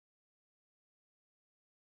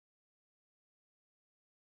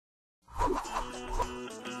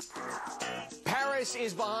Paris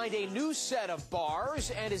is behind a new set of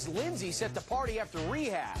bars, and is Lindsay set to party after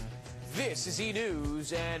rehab? This is E!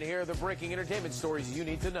 News, and here are the breaking entertainment stories you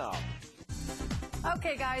need to know.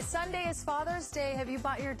 Okay, guys, Sunday is Father's Day. Have you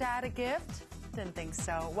bought your dad a gift? Didn't think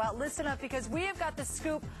so. Well, listen up, because we have got the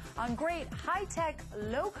scoop on great high-tech,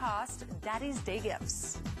 low-cost Daddy's Day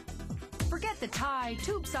gifts. Forget the tie,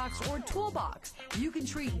 tube socks, or toolbox. You can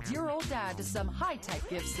treat dear old dad to some high-tech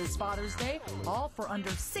gifts this Father's Day, all for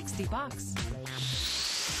under $60.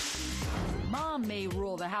 Mom may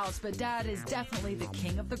rule the house, but Dad is definitely the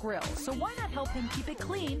king of the grill. So why not help him keep it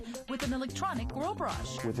clean with an electronic grill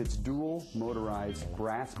brush? With its dual motorized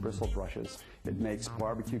brass bristle brushes, it makes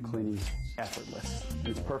barbecue cleaning effortless.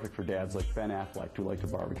 It's perfect for dads like Ben Affleck who like to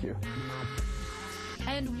barbecue.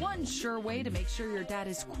 And one sure way to make sure your dad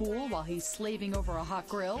is cool while he's slaving over a hot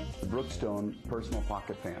grill? The Brookstone Personal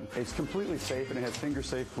Pocket Fan. It's completely safe and it has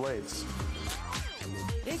finger-safe blades.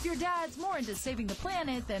 If your dad's more into saving the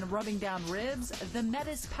planet than rubbing down ribs, the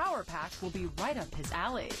Metis Power Pack will be right up his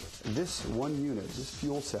alley. This one unit, this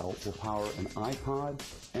fuel cell, will power an iPod,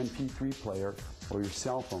 MP3 player, or your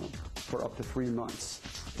cell phone for up to 3 months.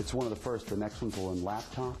 It's one of the first. The next ones will in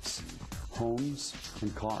laptops, homes,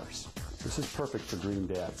 and cars. This is perfect for dream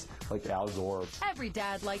dads, like Al Gore. Every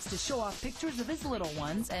dad likes to show off pictures of his little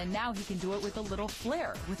ones, and now he can do it with a little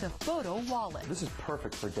flair, with a photo wallet. This is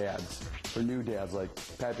perfect for dads, for new dads like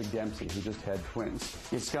Patrick Dempsey, who just had twins.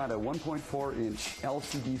 It's got a 1.4-inch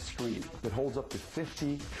LCD screen that holds up to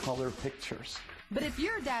 50 color pictures. But if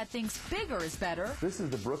your dad thinks bigger is better... This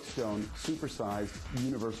is the Brookstone Supersized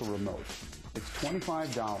Universal Remote. It's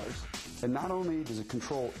 $25, and not only does it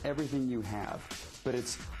control everything you have, but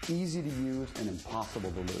it's easy to use and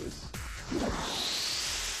impossible to lose.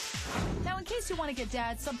 Now, in case you want to get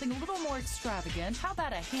Dad something a little more extravagant, how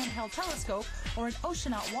about a handheld telescope or an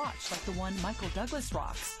oceanaut watch like the one Michael Douglas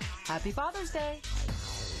rocks? Happy Father's Day!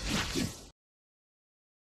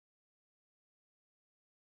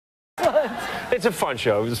 It's a fun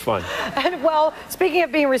show. It was fun. And, well, speaking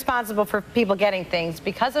of being responsible for people getting things,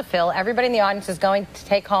 because of Phil, everybody in the audience is going to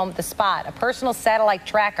take home the Spot, a personal satellite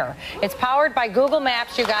tracker. It's powered by Google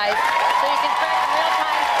Maps, you guys, so you can track in real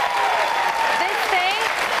time.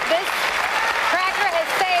 This tracker has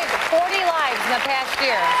saved 40 lives in the past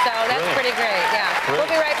year, so that's Really? pretty great. Yeah. Really?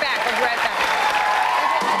 We'll be right back. We'll be right back.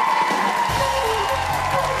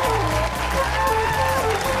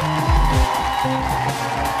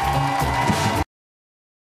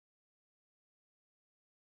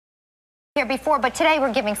 Here before, but today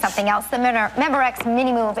we're giving something else. The MemberX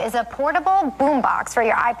Mini Move is a portable boombox for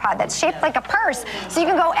your iPod that's shaped like a purse, so you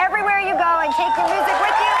can go everywhere you go and take your music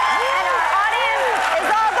with you. And our audience is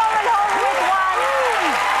all going home with one.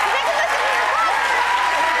 So they can listen to your podcast.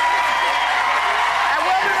 And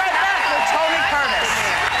we'll be right back with Tony Curtis.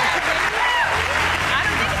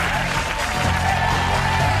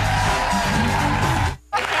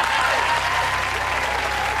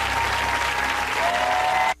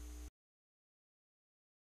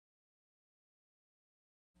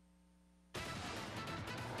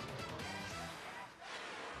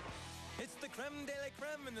 It's the creme de la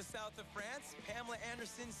creme in the south of France. Pamela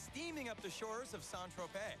Anderson steaming up the shores of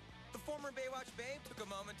Saint-Tropez. The former Baywatch babe took a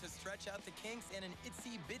moment to stretch out the kinks in an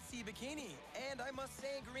itsy-bitsy bikini. And I must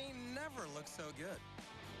say, green never looks so good.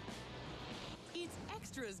 It's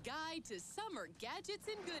Extra's Guide to Summer Gadgets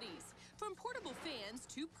and Goodies. From portable fans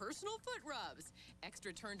to personal foot rubs.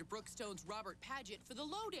 Extra turned to Brookstone's Robert Paget for the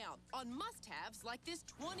lowdown on must-haves like this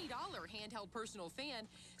 $20 handheld personal fan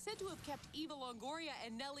said to have kept Eva Longoria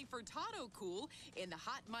and Nelly Furtado cool in the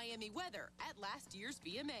hot Miami weather at last year's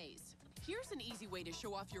VMAs. Here's an easy way to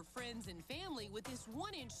show off your friends and family with this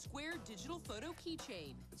 1-inch square digital photo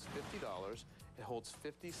keychain. It's $50. It holds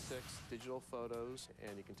 56 digital photos,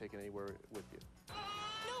 and you can take it anywhere with you.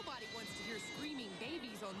 Nobody wants to hear screaming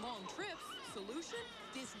babies on long trips. Solution?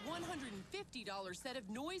 This $150 set of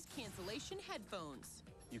noise cancellation headphones.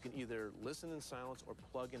 You can either listen in silence or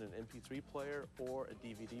plug in an MP3 player or a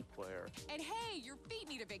DVD player. And hey, your feet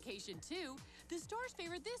need a vacation too. The stars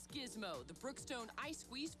favored this gizmo, the Brookstone Ice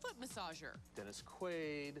Squeeze Foot Massager. Dennis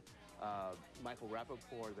Quaid, Michael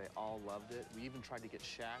Rappaport, they all loved it. We even tried to get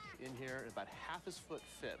Shaq in here, and about half his foot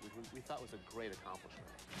fit, which we thought was a great accomplishment.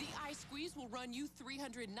 The Ice Squeeze will run you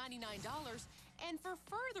 $399, and for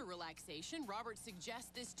further relaxation, Robert suggests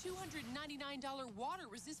this $299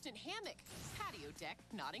 water-resistant hammock. Patio deck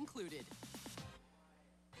not included.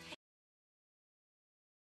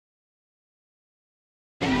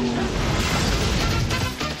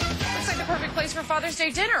 Looks like the perfect place for Father's Day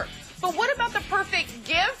dinner. But what about the perfect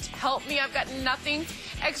gift? Help me, I've got nothing.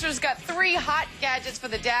 Extra's got 3 hot gadgets for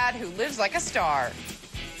the dad who lives like a star.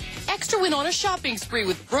 Extra went on a shopping spree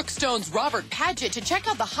with Brookstone's Robert Paget to check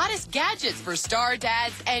out the hottest gadgets for star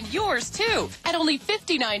dads and yours too. At only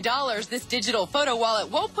 $59, this digital photo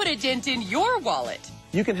wallet won't put a dent in your wallet.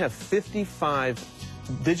 You can have 55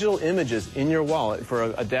 digital images in your wallet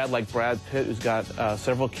for a dad like Brad Pitt who's got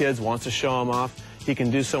several kids, wants to show them off. He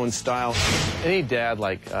can do so in style. Any dad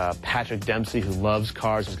like Patrick Dempsey who loves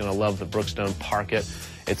cars is going to love the Brookstone Park It.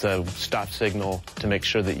 It's a stop signal to make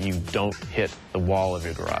sure that you don't hit the wall of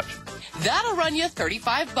your garage. That'll run you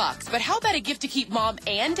 $35, but how about a gift to keep mom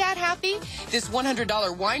and dad happy? This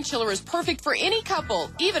 $100 wine chiller is perfect for any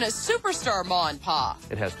couple, even a superstar ma and pa.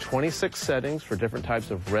 It has 26 settings for different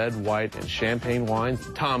types of red, white, and champagne wines.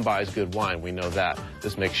 Tom buys good wine, we know that.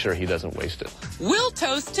 Just make sure he doesn't waste it. We'll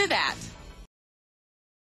toast to that.